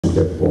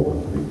step forward,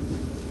 please?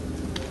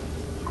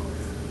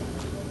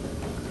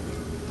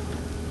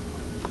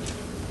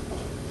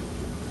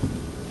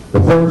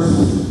 The first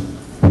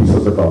piece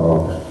of the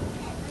garb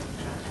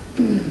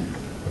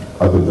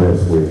of the dress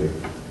with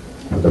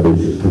the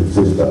bishop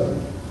consists of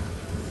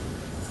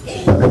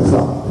the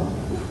cassette.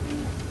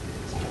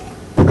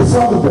 The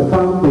cassette is the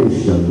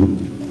foundation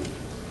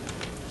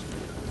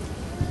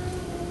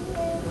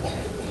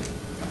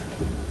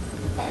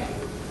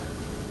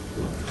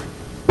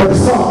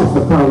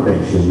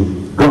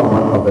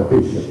garment of the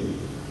bishop,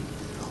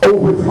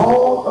 over which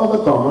all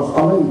other garments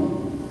are laid.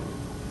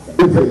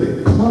 It's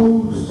a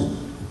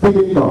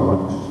closed-fitting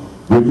garment,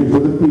 reaching to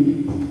the feet,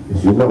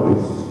 as you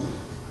noticed.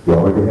 He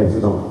already has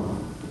it on.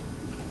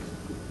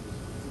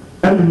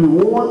 And be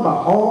worn by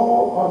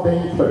all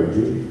ordained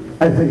clergy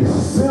as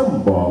a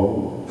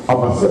symbol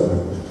of a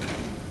servant.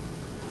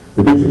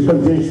 The bishop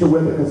continues to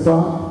wear the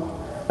cassette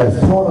as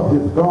part of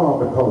his garb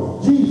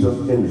because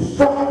Jesus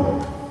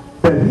instructed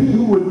that he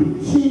who would be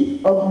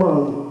chief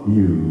among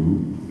you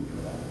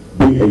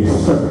be a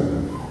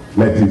servant.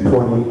 Matthew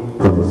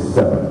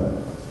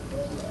 20:27.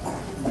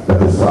 The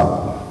cassette.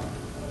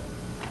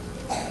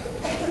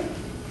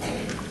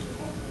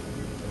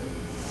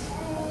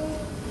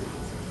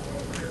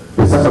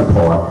 The second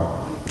part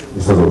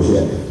is the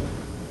rosette.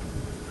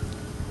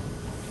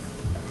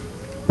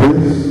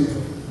 This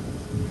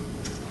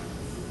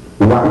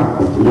white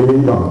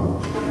linen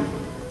garment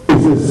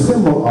is a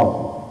symbol of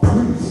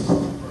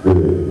priesthood.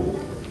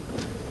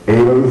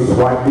 Aaron's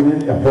white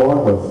linen ephod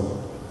was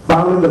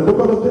found in the book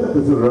of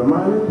Leviticus and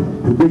reminded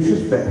the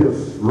bishops that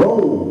his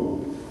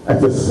role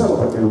as a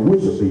celebrant and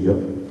worship leader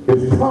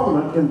is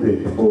prominent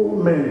in the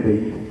full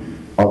mandate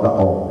of the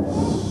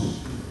office.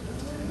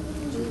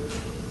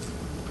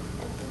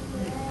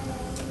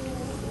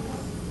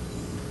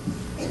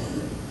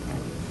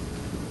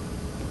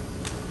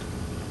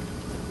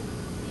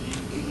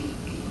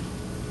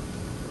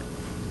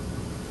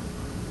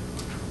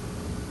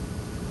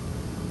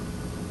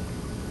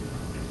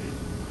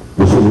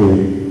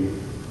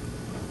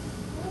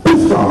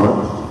 This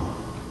garment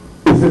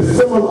is a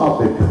symbol of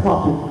the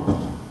prophet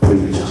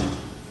preacher.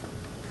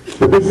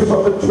 The bishop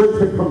of the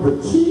church becomes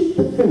the chief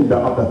defender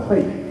of the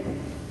faith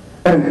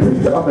and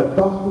preacher of the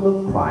doctrine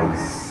of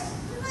Christ.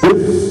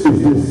 This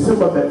is the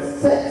symbol that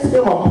sets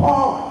him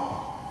apart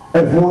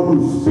as one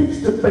who speaks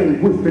to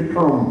things which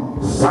become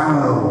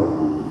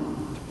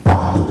sound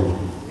doctrine.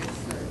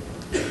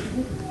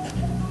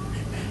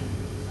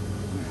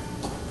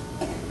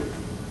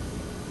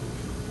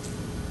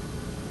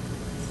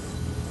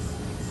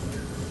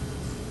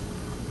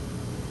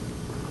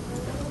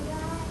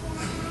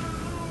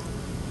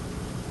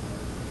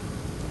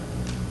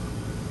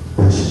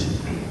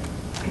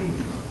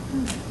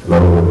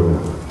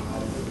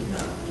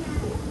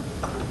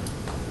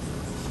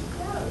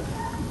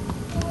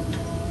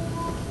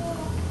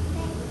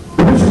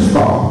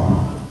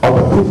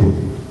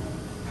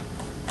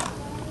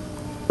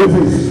 Is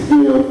a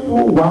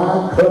skillful,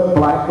 wide-cut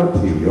black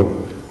material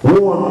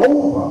worn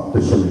over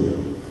the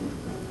chenille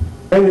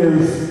and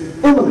is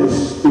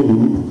embellished in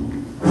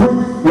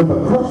fruit with a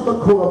crusted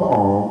coat of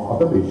arms of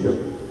the bishop.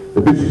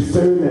 The bishop's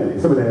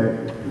seminary,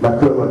 my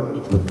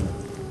cousin,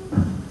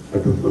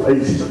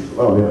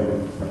 oh yeah.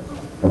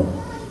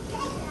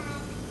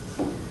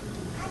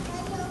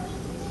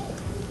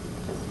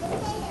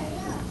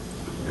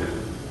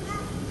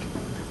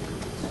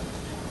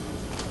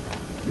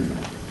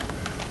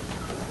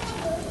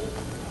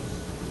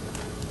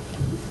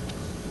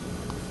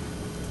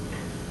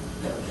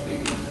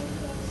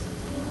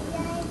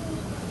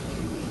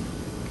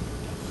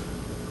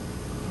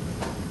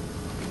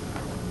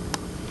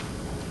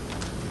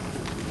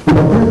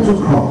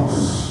 Cross.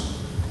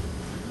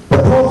 The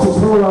cross is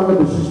no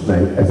longer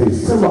displayed as a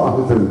symbol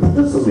of his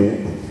imprisonment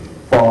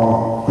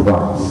for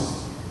Christ.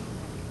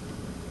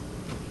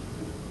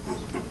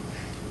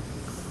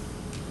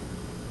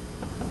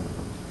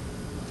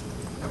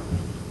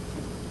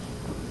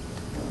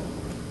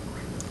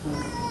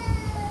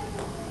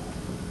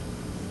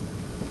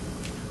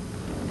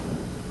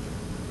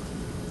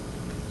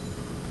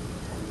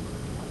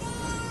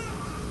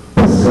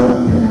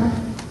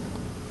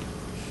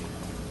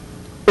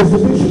 The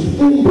bishop's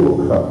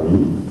indoor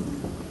covering,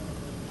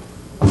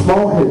 a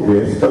small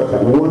headdress stuck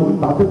at one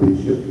by the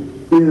bishop,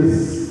 it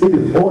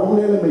is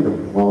ordinarily made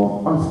of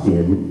cloth or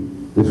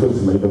skin. This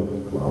one's made of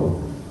cloth.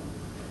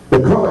 The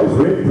color is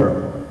red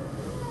purple.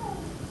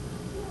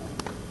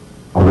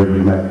 Or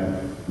red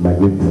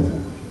magenta.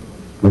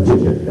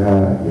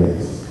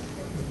 Yes.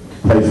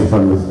 Place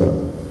upon the stuff.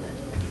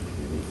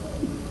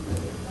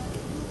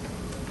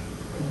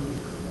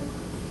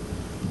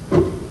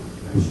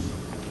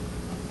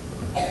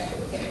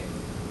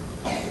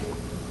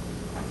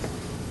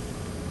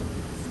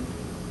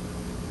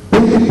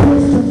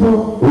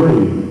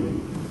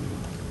 Rain.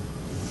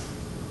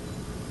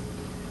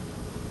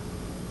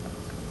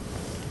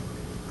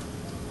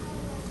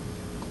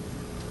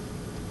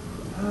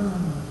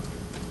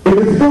 It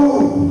is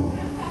gold.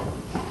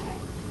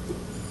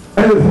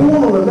 And it's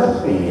worn on the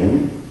left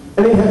hand,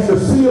 and it has the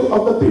seal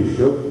of the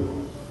bishop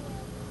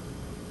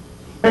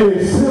And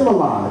it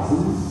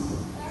symbolizes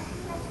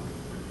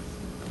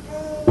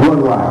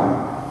one right.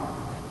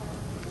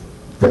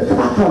 Can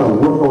I kind of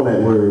work on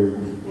that word?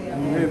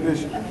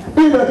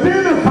 It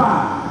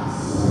identifies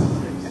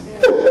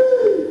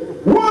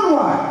one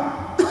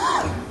right.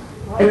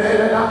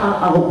 And I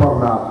hope I'm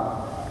not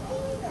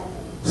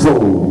so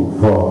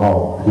far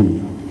off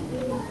here.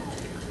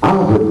 I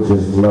would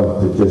just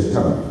love to just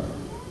kind of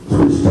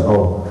switch to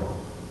all.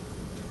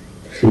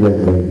 See that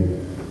lady?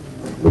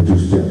 Would you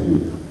step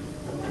here?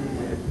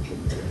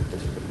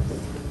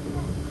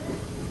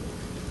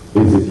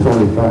 Is it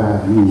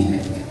 25 years?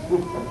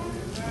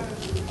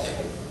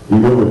 You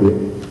remember the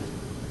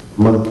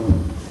month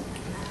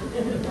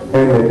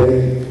and the day?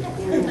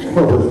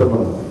 What was the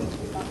month?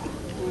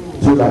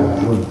 July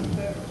 1.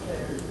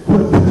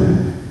 What time?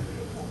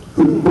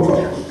 Good boy.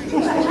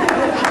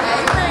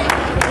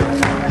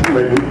 You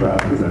made me cry.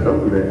 Don't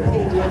do that.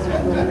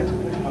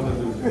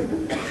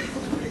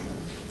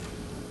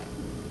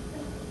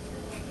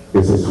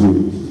 It's a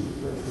switch.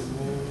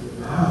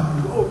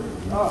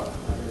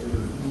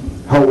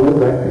 Hold it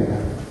back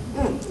there.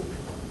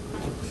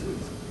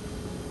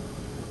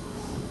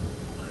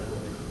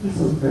 It's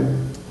okay.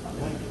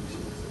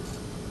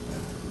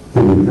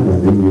 Can you come and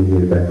bring your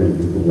head back and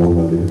give me one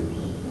more there?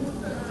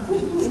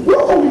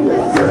 Whoa,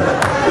 yes, sir.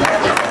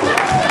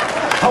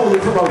 Hold it.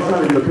 Somebody's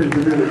trying to get a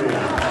picture. Do it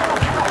again.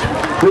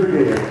 Do it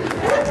again.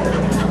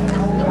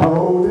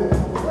 Hold it.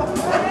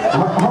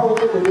 Hold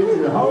it.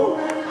 Hold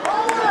it.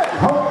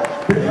 Hold it.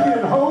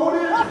 Begin. Hold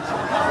it.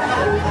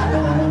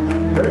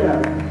 There you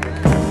have it.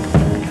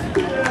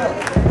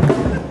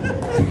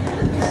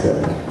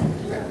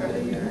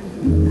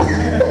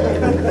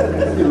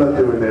 You love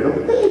doing that,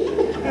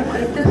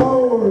 okay?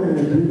 Glory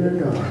be to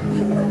God.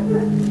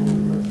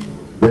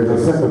 There's a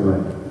second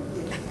ring.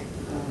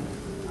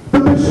 The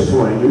bishop's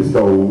ring is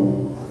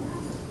gold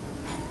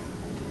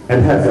and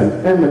has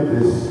an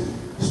amethyst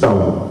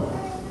stone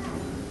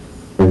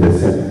in the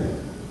center.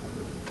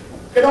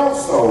 It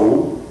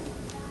also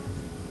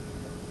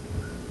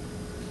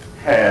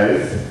has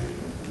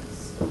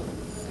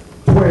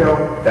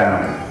 12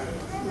 diamonds,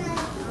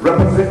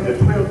 representing the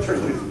 12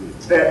 churches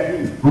that he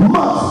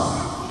must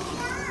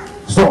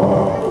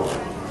start.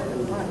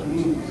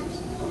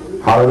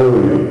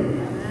 Hallelujah.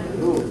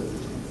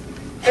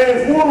 And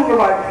there's one on the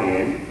right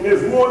hand, and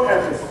there's one at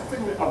the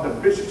signet of the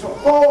bishop's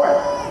authority.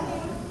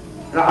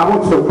 Now, I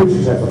want to know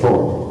bishops has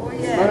authority.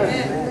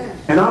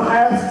 And I'm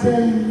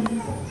asking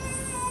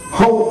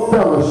whole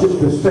fellowship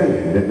to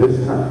stand at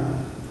this time.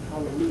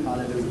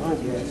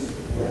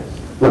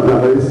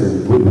 Now listen,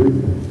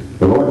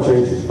 the Lord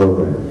changed his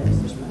program.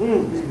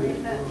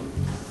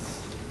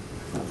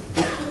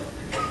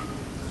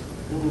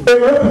 It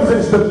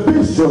represents the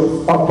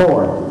bishop's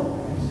authority.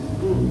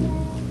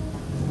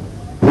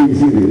 Please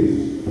see this.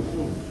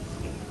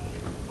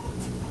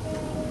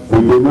 We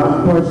do not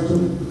question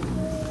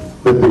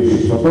the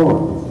bishop's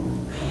authority.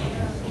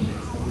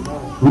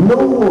 No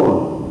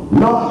one,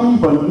 not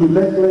even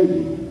elect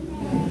lady,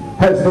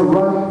 has the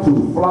right to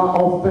fly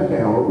off the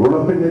handle, run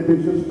up in the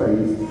bishop's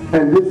face,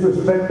 and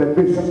disrespect the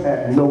bishop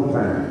at no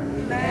time.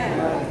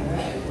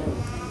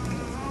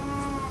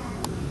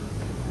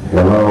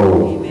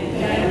 Hello.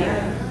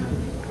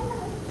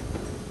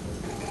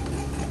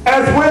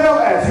 As well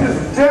as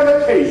his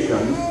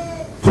dedication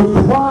to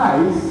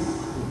Christ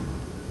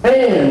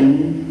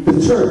and the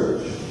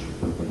church.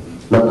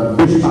 Now,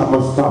 Bishop, I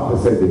must stop and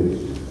say this.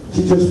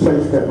 She just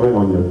placed that ring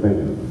on your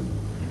finger.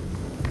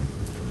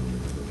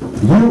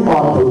 You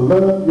are to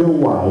love your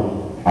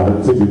wife, I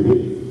don't say you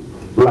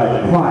did,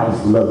 like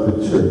Christ loved the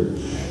church.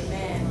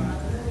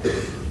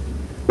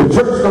 The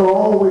church don't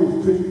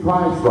always treat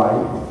Christ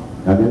right.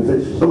 I didn't say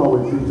she don't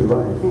always treat you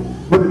right.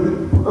 But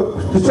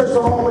the church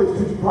don't always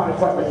treat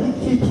Christ right, but he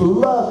keeps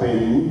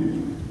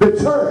loving the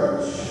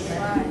church.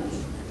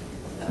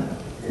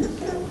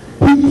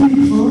 He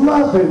keeps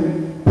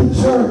loving the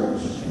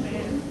church.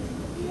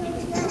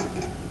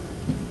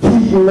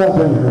 Keep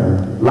loving her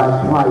like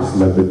Christ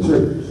loved the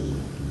church.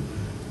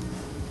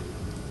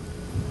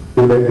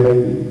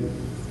 Lady,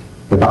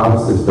 the Bible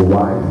says the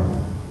wife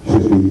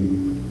should be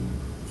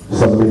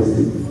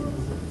submissive,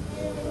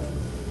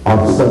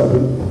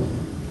 observant,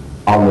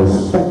 or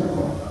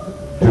respectful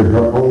to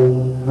her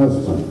own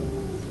husband.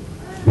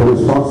 The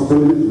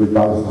responsibilities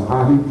regardless of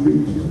how he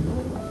treats you,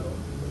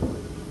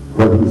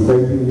 what he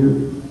says to you,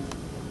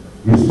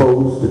 you're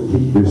supposed to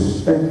keep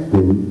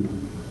respecting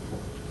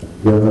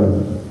your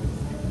husband.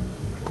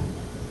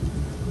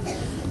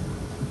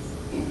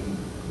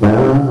 Now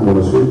I'm going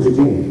to switch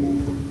again.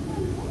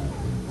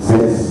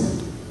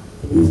 Since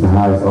he's the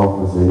highest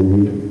officer in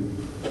here,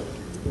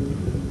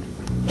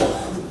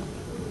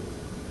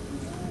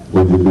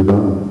 would you do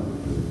that?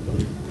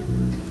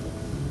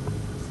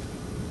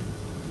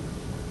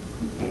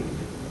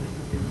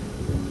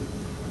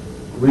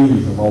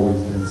 Rings have always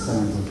been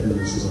signs of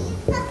endless love.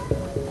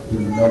 You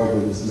will never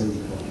be misled.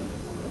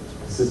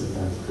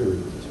 Sympathize,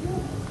 courage,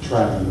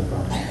 traveling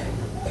without.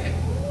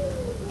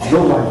 No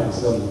life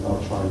is ever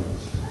without trials.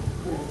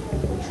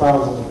 But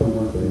trials only do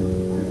one thing.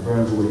 It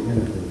burns away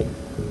anything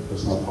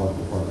that's not part of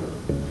the Father.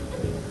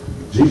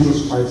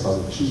 Jesus Christ, our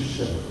chief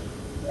shepherd,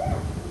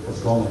 has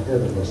gone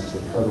ahead of us to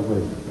cut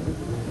away.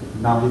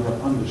 Now he's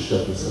an under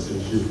shepherd such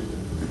as you.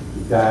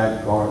 You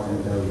guide, guard,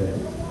 and direct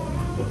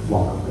the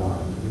flock of God.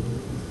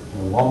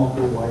 And along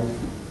with your wife,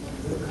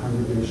 the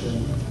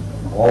congregation,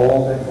 and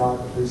all that God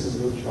places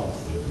in your charge,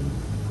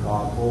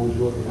 God holds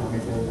you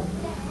accountable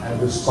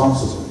and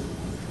responsible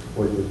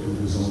for your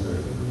duties on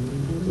earth.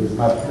 So it's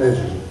my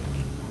pleasure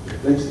to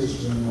place this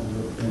ring on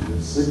your finger,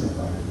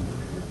 signifying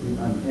the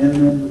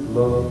unending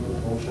love,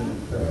 devotion,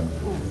 and prayer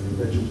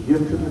that you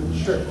give to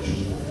the church,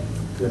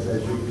 just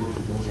as you give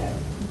to your life.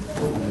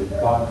 And may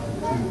God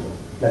continue to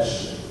bless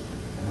you.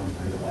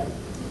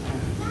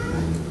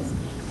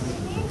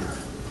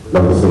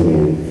 Let us sing.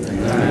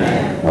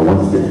 Amen. Now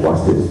once again,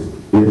 watch this.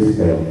 It's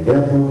an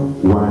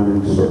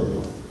ever-winding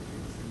circle.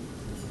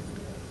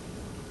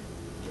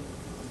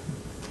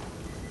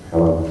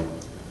 Hello.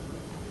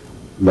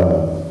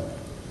 Love.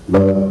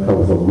 Love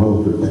covers a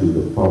multitude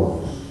of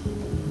faults.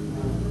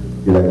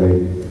 You like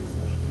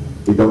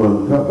that? It don't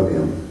uncover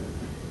them.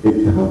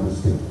 It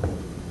covers them.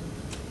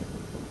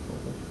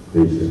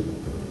 Bishop.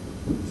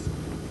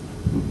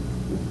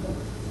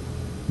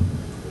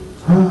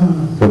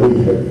 So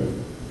we heard.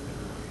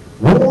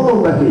 One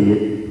on the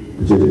head,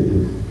 which is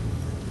it.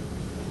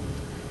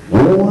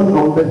 One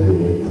on the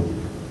head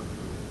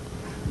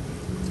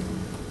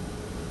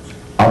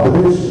of the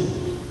bishop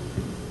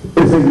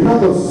is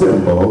another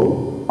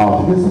symbol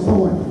of his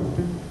authority.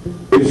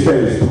 It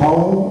stands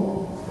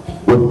tall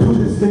with two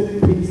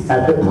distinct peaks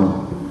at the top,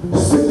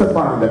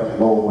 signifying the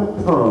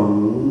cloven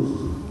tongues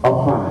of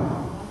fire,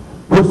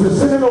 which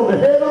descended on the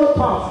head of the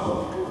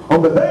apostle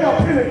on the day of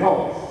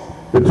Pentecost.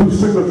 The two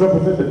symbols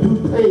represent the two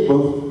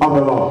tables of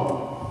the Lord.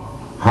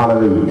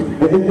 Hallelujah.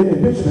 And the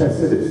bishop has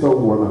said it so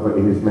wonderful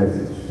in his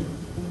message.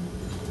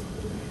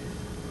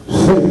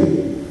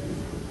 Saved,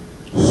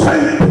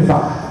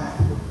 sanctified,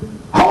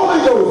 Holy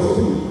Ghost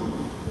filled,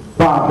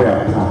 fire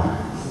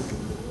baptized.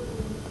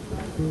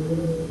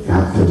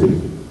 Got to be,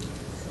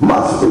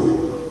 must be.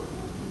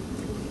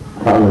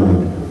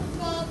 Hallelujah.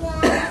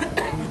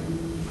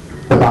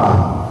 The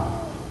Bible.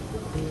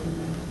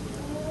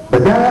 The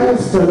guy is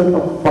stood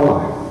up for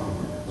life.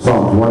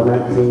 Psalms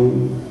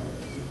 119,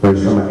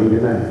 verse number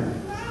 89.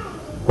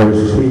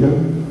 First Peter,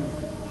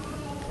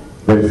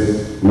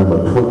 verse number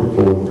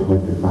 24 and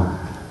 25.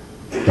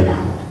 The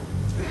Bible.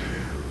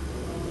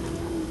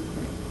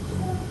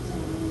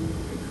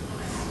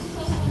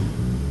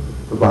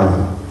 The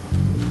Bible.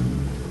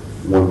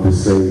 Want to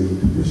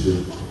save Bishop.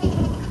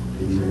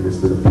 Amen. It's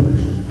been a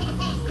pleasure.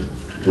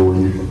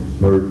 Going for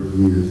 30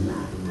 years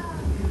now.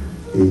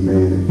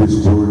 Amen. And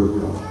this word of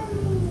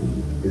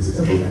God is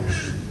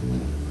everlasting.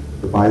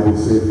 The Bible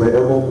says,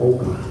 forever, O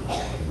God,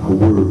 thy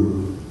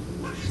word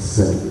is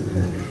settled in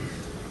heaven.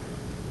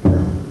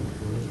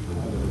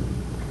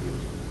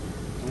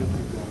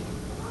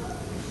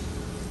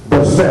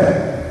 The staff,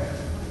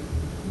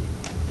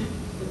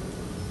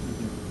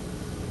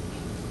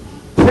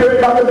 carried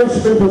by the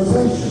bishop in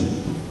procession.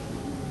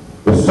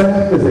 The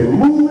staff is a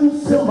moving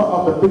symbol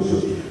of the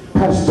bishop's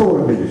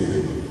pastoral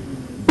ministry.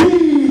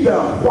 Be the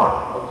flock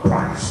of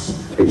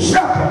Christ, a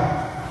shepherd.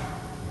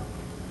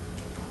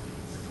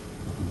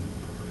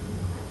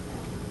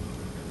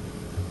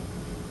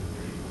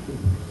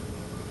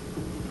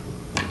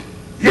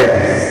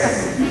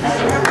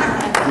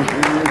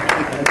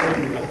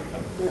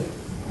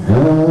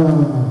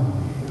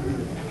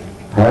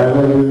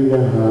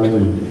 Hallelujah,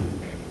 hallelujah.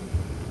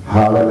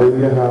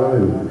 Hallelujah,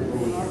 hallelujah.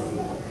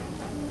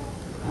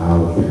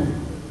 Hallelujah.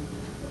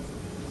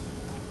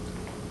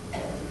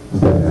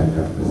 Step back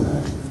up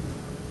beside me.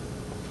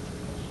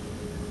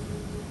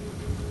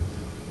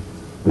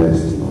 Bless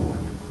the Lord,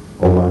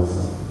 O my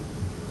son,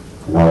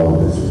 and all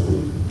this is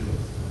thee.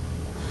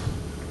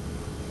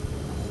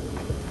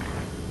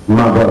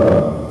 My brother,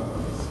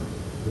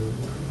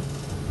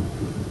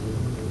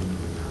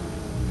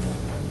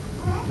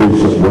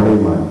 Bishop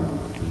Raymond,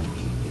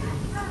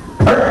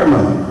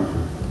 Kirkman,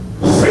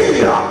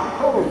 Senior.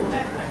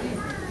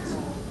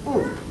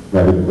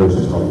 Now the verse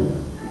is called.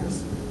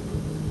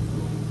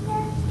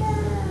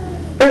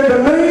 In the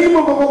name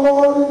of our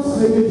Lord and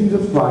Savior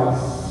Jesus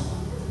Christ,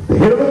 the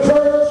head of the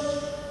church,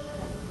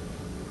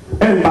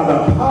 and by the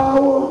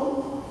power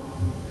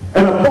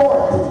and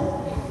authority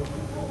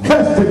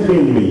vested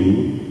in me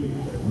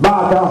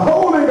by the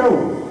Holy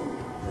Ghost.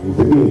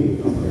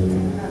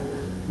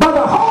 By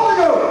the Holy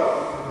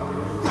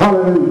Ghost.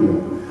 Hallelujah.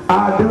 I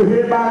do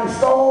hereby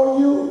install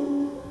you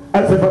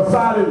as a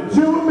presiding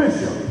general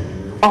bishop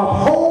of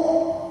whole